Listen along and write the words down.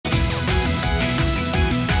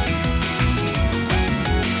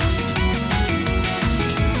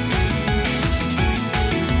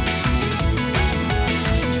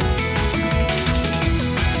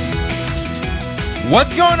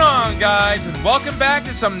What's going on, guys, and welcome back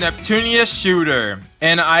to some Neptunia shooter.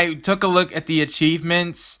 And I took a look at the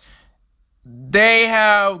achievements. They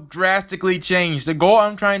have drastically changed. The goal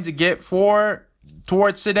I'm trying to get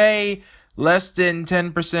towards today, less than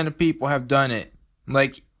 10% of people have done it.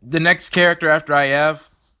 Like, the next character after IF,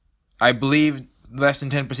 I believe less than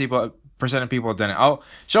 10% of people have done it. I'll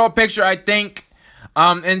show a picture, I think.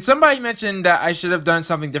 And somebody mentioned that I should have done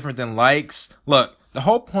something different than likes. Look. The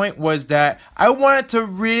whole point was that I wanted to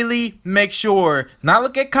really make sure, not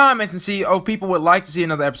look at comments and see, oh, people would like to see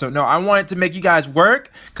another episode. No, I wanted to make you guys work,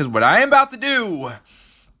 because what I am about to do,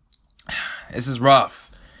 this is rough.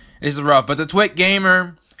 This is rough, but the Twit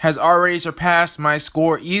Gamer has already surpassed my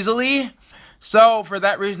score easily. So, for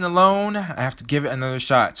that reason alone, I have to give it another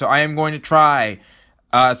shot. So, I am going to try,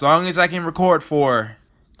 as long as I can record to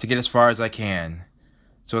get as far as I can.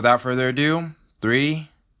 So, without further ado, 3,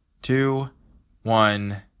 2,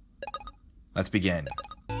 1. Let's begin.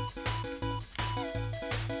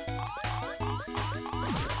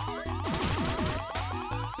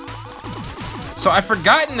 So I've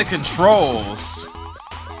forgotten the controls.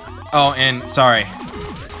 Oh, and sorry,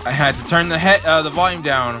 I had to turn the volume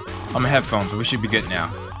down on my headphones, but we should be good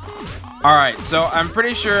now. All right, so I'm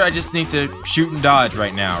pretty sure I just need to shoot and dodge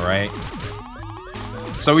right now, right?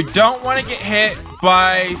 So we don't want to get hit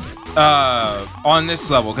by on this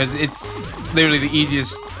level, because it's literally the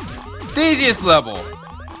easiest level.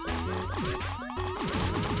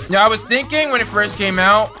 Now, I was thinking when it first came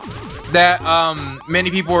out that many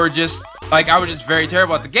people were just like, I was just very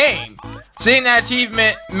terrible at the game. Seeing that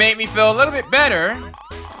achievement made me feel a little bit better,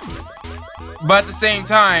 but at the same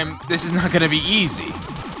time, this is not gonna be easy.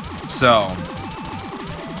 So,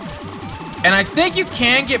 and I think you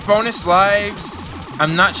can get bonus lives.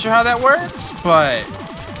 I'm not sure how that works, but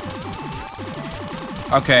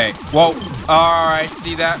okay, well, alright,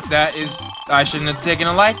 see that is, I shouldn't have taken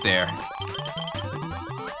a life there.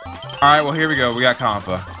 Alright, well, here we go, we got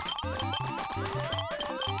Compa.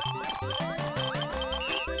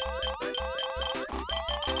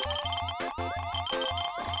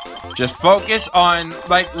 Just focus on,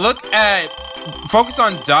 like, focus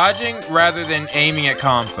on dodging rather than aiming at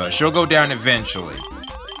Compa. She'll go down eventually.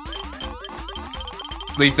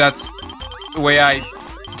 At least that's the way I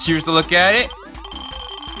choose to look at it.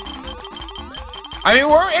 I mean,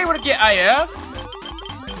 we're able to get IF.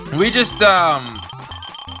 We just,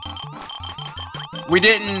 we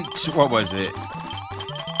didn't, what was it?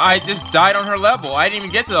 I just died on her level. I didn't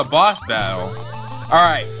even get to the boss battle.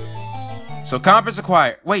 Alright. So, Compass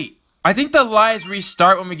acquired. Wait, I think the lives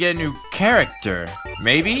restart when we get a new character.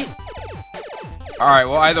 Maybe? Alright,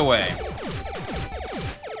 well, either way.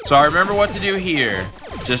 So, I remember what to do here.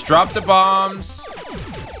 Just drop the bombs.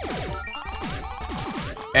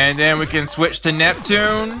 And then we can switch to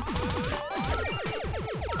Neptune.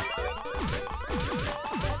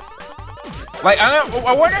 Like, I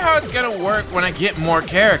wonder how it's gonna work when I get more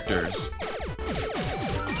characters.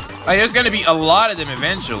 Like, there's gonna be a lot of them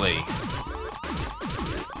eventually.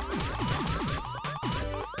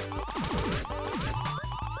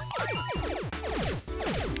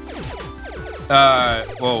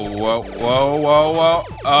 Whoa.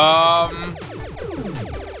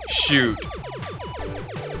 Shoot.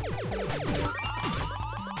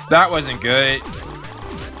 That wasn't good.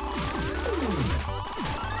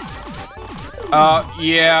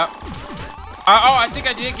 Yeah. Oh, I think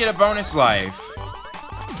I did get a bonus life.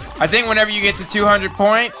 I think whenever you get to 200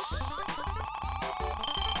 points.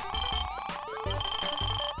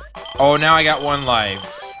 Oh, now I got 1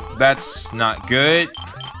 life. That's not good.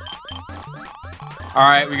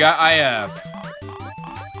 Alright, we got IF.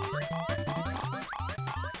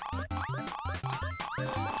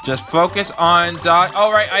 Just focus on dodge.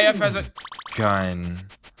 Oh, right, IF has a gun.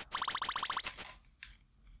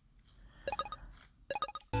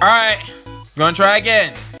 Alright, gonna try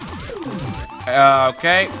again.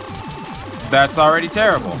 Okay. That's already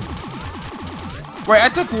terrible. Wait, I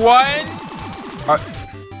took 1?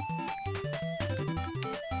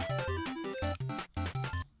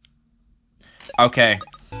 Okay.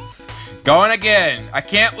 Going again. I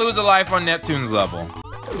can't lose a life on Neptune's level.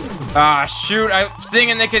 Ah, shoot. I was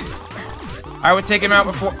thinking I would take him out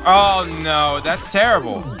before. Oh, no. That's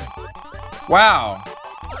terrible. Wow.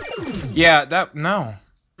 Yeah, no.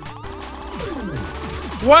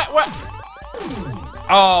 What?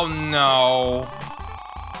 Oh, no.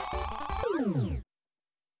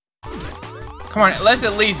 Come on, let's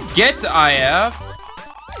at least get to IF.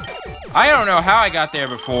 I don't know how I got there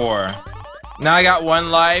before. Now I got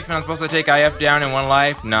 1 life, and I'm supposed to take IF down in 1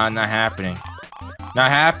 life? No, not happening. Not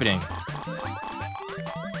happening.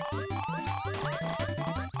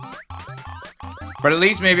 But at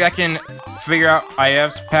least maybe I can figure out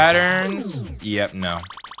IF's patterns. Yep, no.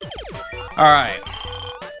 Alright.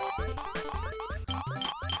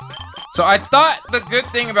 So I thought the good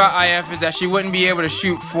thing about IF is that she wouldn't be able to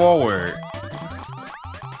shoot forward.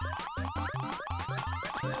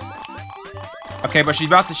 Okay, but she's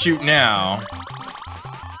about to shoot now.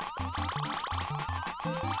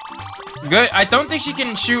 Good. I don't think she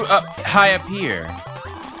can shoot up high up here.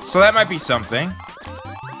 So that might be something.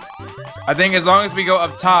 I think as long as we go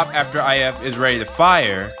up top after IF is ready to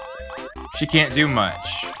fire, she can't do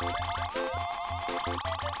much.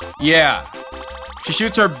 Yeah. She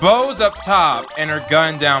shoots her bows up top and her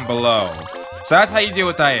gun down below. So that's how you deal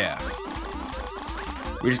with IF.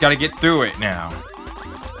 We just gotta get through it now.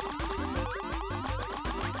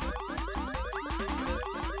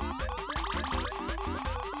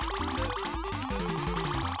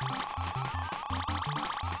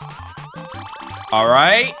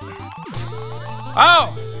 Alright.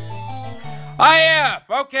 Oh!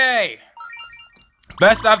 IF! Okay.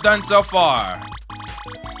 Best I've done so far.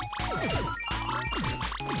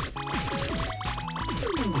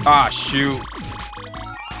 Ah, shoot.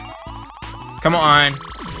 Come on.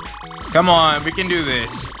 Come on, we can do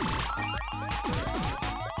this.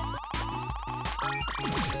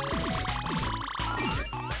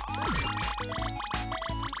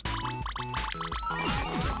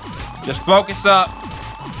 Just focus up.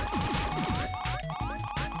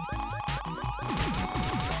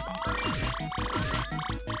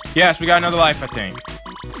 Yes, we got another life, I think.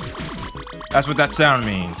 That's what that sound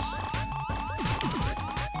means.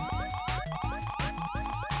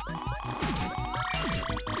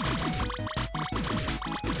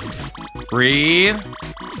 Breathe.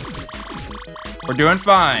 We're doing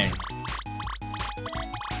fine.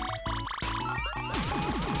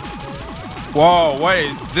 Whoa, what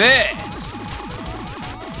is this?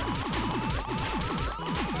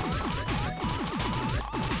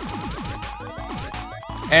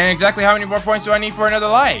 And exactly how many more points do I need for another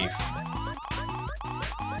life?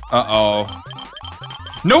 Uh-oh.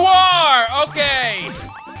 Noire! Okay!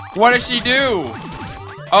 What does she do?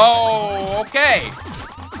 Oh, okay.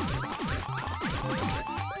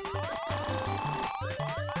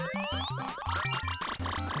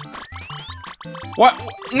 What?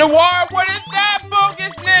 Noire, what is that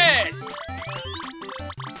bogusness?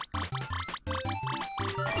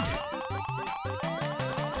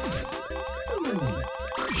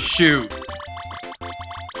 Shoot.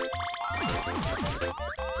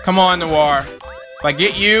 Come on, Noire. If I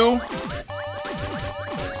get you,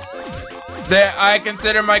 then I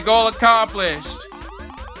consider my goal accomplished.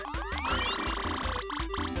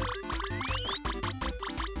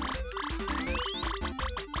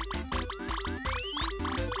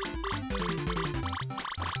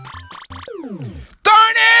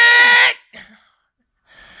 Darn it!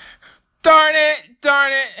 Darn it!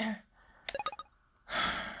 Darn it!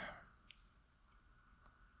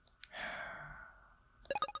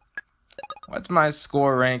 What's my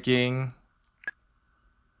score ranking?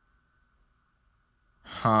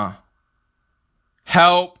 Huh.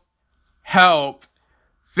 Help! Help!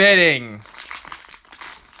 Fitting!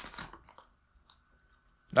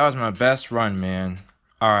 That was my best run, man.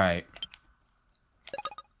 Alright.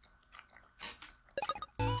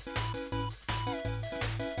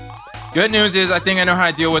 Good news is I think I know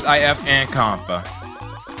how to deal with IF and Compa.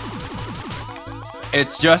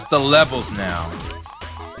 It's just the levels now.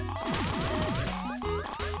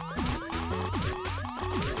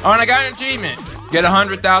 Oh, and I got an achievement. Get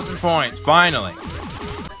 100,000 points, finally.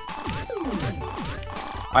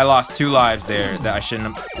 I lost 2 lives there that I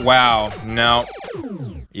shouldn't have. Wow, no.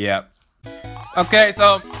 Yep. Okay,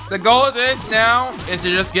 so the goal of this now is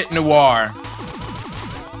to just get Noire.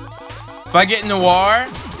 If I get Noire,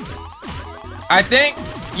 I think,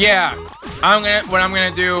 yeah, what I'm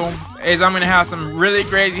gonna do is I'm gonna have some really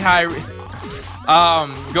crazy high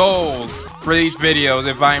goals for these videos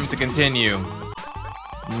if I'm to continue.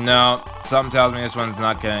 No, something tells me this one's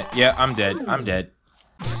not gonna. Yeah, I'm dead. I'm dead.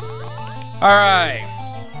 Alright.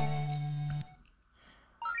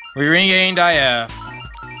 We regained IF.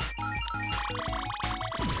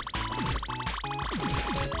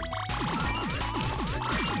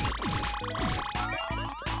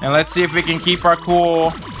 And let's see if we can keep our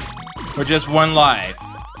cool with just 1 life.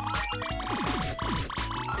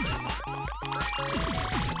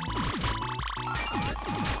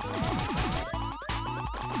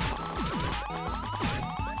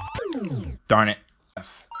 Darn it.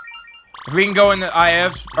 If we can go in the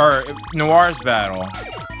IF's or Noire's battle.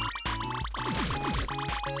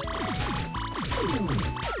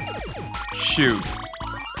 Shoot.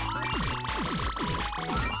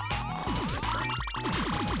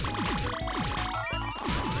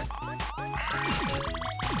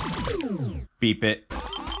 Beep it.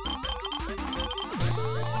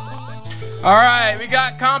 Alright, we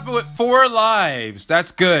got Compa with 4 lives.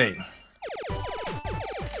 That's good.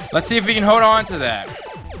 Let's see if we can hold on to that.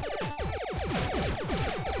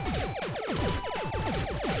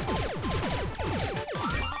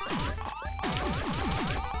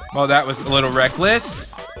 Well, that was a little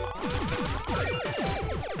reckless.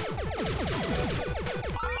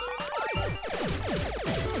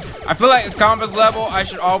 I feel like at Compa's level, I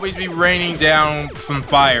should always be raining down some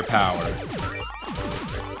firepower.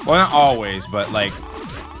 Well, not always, but like,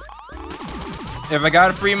 if I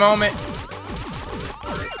got a free moment.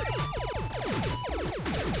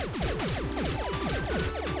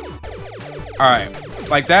 Alright,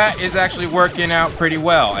 like that is actually working out pretty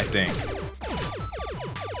well, I think.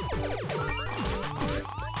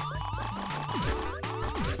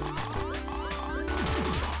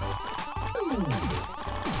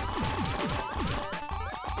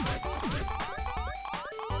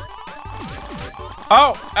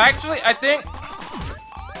 Oh, actually, I think.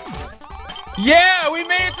 Yeah, we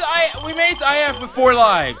made it to IF with 4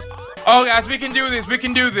 lives. Oh, guys, we can do this. We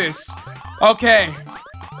can do this. Okay.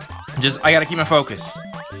 I gotta keep my focus.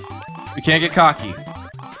 We can't get cocky.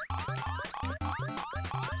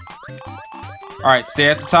 All right, stay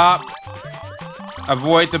at the top.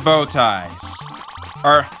 Avoid the bow ties.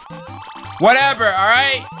 Or whatever. All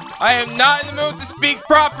right. I am not in the mood to speak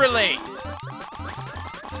properly.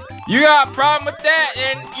 You got a problem with that,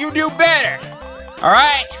 and you do better.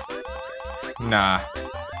 Alright? Nah.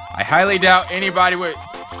 I highly doubt anybody would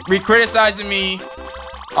be criticizing me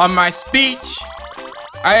on my speech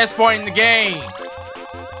at this point in the game.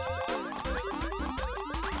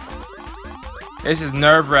 This is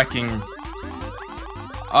nerve-wracking.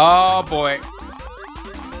 Oh, boy.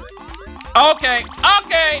 Okay.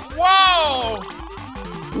 Okay. Whoa.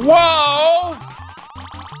 Whoa.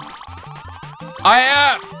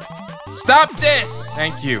 IF. Stop this!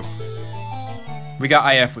 Thank you. We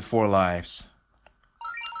got IF with 4 lives.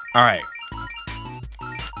 Alright.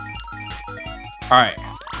 Alright.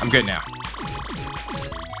 I'm good now.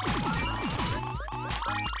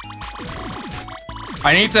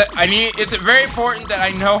 It's very important that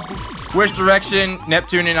I know which direction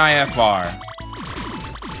Neptune and IF are.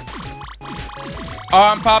 Oh,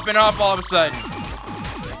 I'm popping off all of a sudden.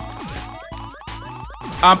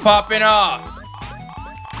 I'm popping off.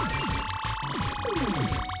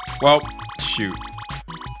 Well, shoot.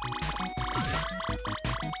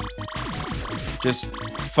 Just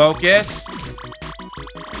focus.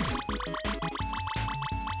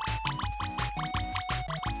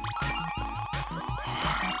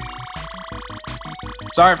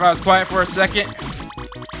 Sorry if I was quiet for a second.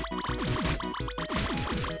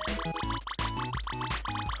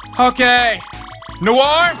 Okay.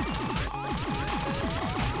 Noire?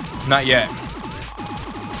 Not yet.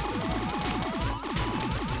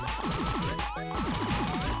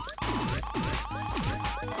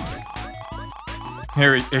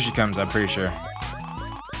 Here she comes, I'm pretty sure.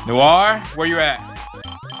 Noire, where you at?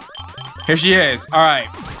 Here she is. Alright.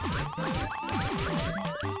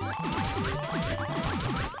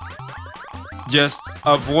 Just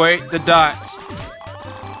avoid the dots.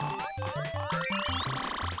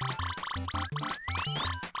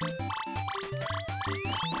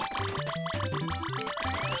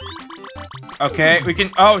 Okay, we can.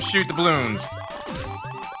 Oh, shoot the balloons.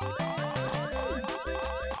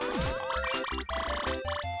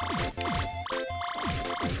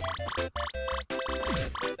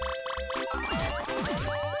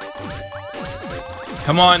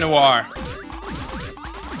 Come on, Noire.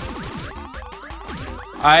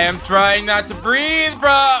 I am trying not to breathe,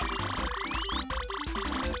 bro.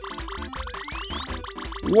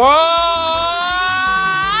 Whoa!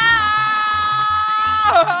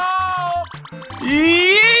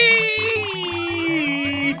 Yee!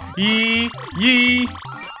 Yee! Yee!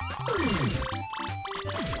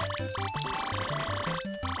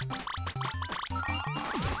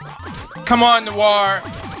 Come on, Noire.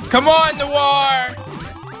 Come on, Noire.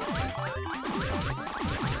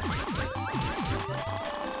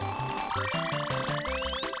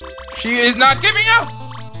 She is not giving up!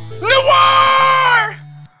 Noire!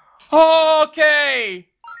 Okay!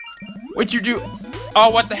 What'd you do? Oh,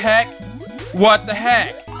 what the heck? What the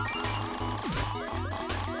heck?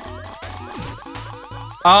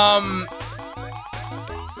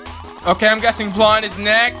 Okay, I'm guessing Blonde is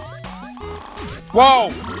next.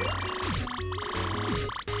 Whoa!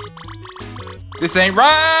 This ain't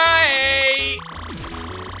right!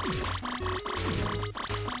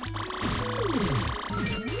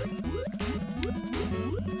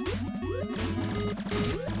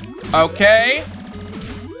 Okay.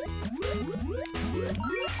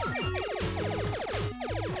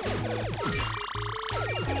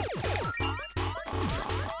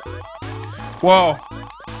 Whoa.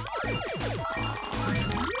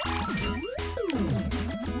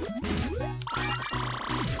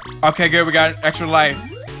 Okay, good. We got an extra life.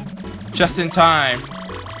 Just in time.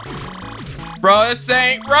 Bro, this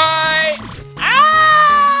ain't right.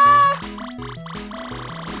 Ah!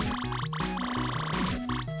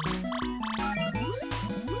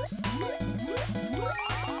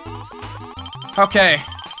 Okay.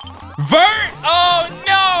 Vert! Oh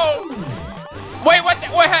no! Wait, what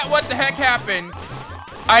the heck happened?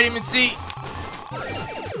 I didn't even see.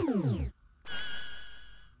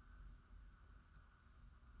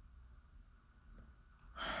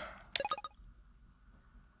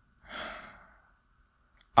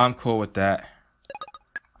 I'm cool with that.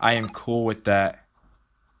 I am cool with that.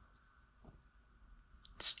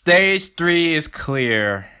 Stage 3 is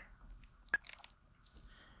clear.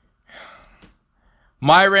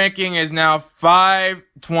 My ranking is now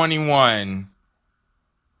 521.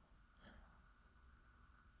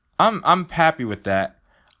 I'm happy with that.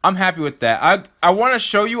 I'm happy with that. I want to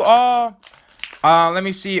show you all. Let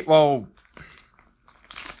me see. Well,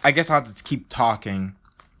 I guess I'll have to keep talking.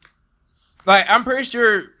 Like, I'm pretty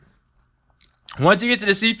sure once you get to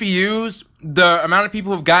the CPUs, the amount of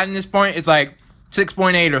people who've gotten this point is like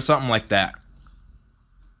 6.8 or something like that.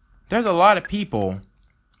 There's a lot of people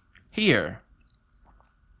here.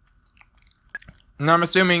 And I'm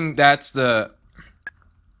assuming that's the...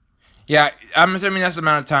 Yeah, I'm assuming that's the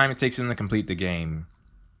amount of time it takes them to complete the game.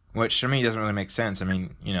 Which, to me, doesn't really make sense. I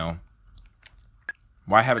mean, you know...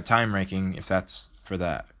 Why have a time ranking if that's for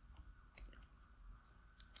that?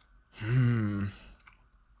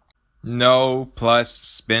 No plus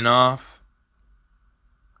spin-off.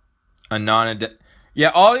 Yeah,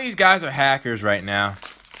 all these guys are hackers right now.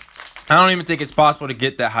 I don't even think it's possible to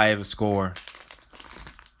get that high of a score.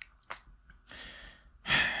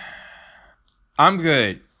 I'm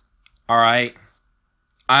good. Alright?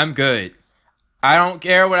 I'm good. I don't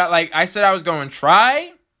care what I said I was going to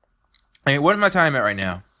try. I mean, what is my time at right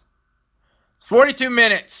now? 42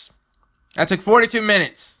 minutes. That took 42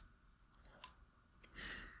 minutes.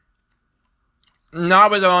 Now I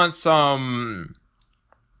was on some...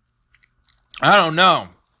 I don't know.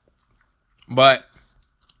 But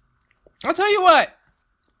I'll tell you what.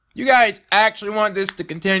 You guys actually want this to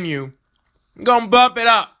continue. I'm going to bump it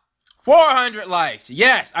up. 400 likes.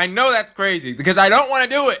 Yes, I know that's crazy because I don't want to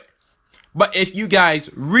do it. But if you guys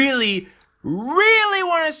really, really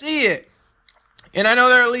want to see it, and I know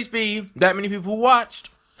there'll at least be that many people who watched,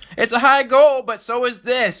 it's a high goal, but so is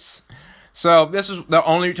this. So this is the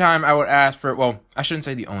only time I would ask for, well, I shouldn't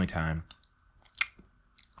say the only time.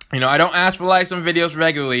 You know, I don't ask for likes on videos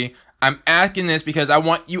regularly. I'm asking this because I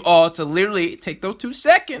want you all to literally take those 2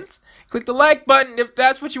 seconds, click the like button if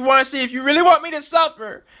that's what you want to see. If you really want me to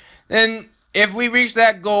suffer, then if we reach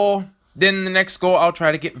that goal, then the next goal I'll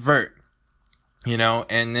try to get vert. You know,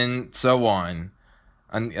 and then so on.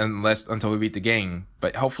 Until we beat the game.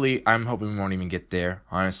 But hopefully, I'm hoping we won't even get there,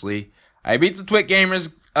 honestly. I beat the Twit Gamer's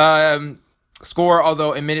score,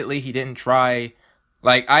 although admittedly he didn't try.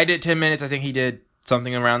 Like, I did 10 minutes, I think he did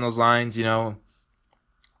something around those lines, you know.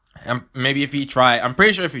 Maybe if he tried, I'm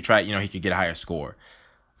pretty sure if he tried, you know, he could get a higher score.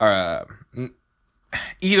 Either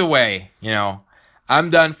way, you know, I'm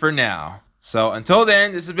done for now. So until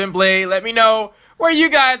then, this has been Blade. Let me know where you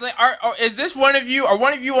guys is this one of you? Are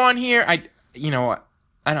one of you on here? You know what?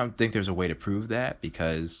 I don't think there's a way to prove that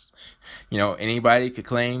because, you know, anybody could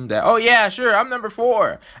claim that, oh yeah, sure, I'm number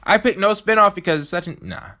 4. I picked no spinoff because it's such a,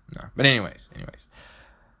 nah. But anyways.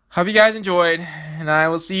 Hope you guys enjoyed, and I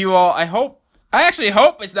will see you all. I actually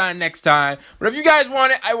hope it's not next time, but if you guys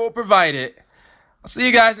want it, I will provide it. I'll see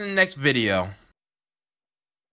you guys in the next video.